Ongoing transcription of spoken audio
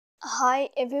Hi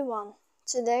everyone,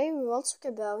 today we will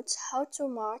talk about how to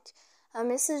mark a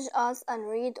message as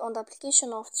unread on the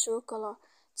application of Truecaller.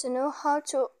 To know how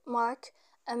to mark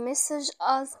a message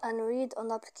as unread on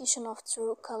the application of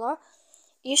Truecaller,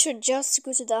 you should just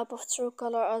go to the app of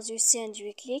Truecaller as you see and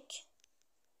you click.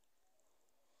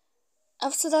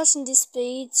 After that, in this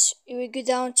page, you will go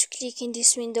down to click in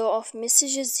this window of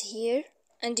messages here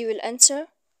and you will enter.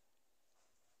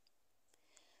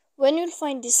 When you'll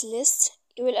find this list,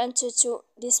 you will enter to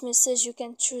this message. You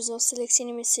can choose or select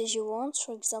any message you want,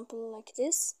 for example like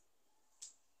this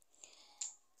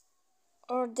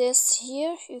or this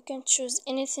here. You can choose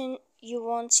anything you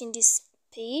want in this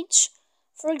page,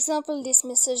 for example this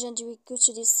message, and you will go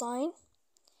to this sign,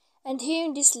 and here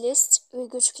in this list you will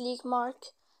go to click mark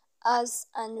as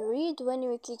unread. When you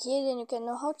will click here, then you can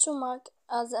know how to mark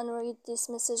as unread this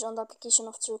message on the application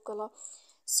of Truecaller.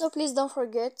 So please don't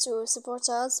forget to support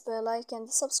us by like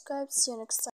and subscribe. See you next time.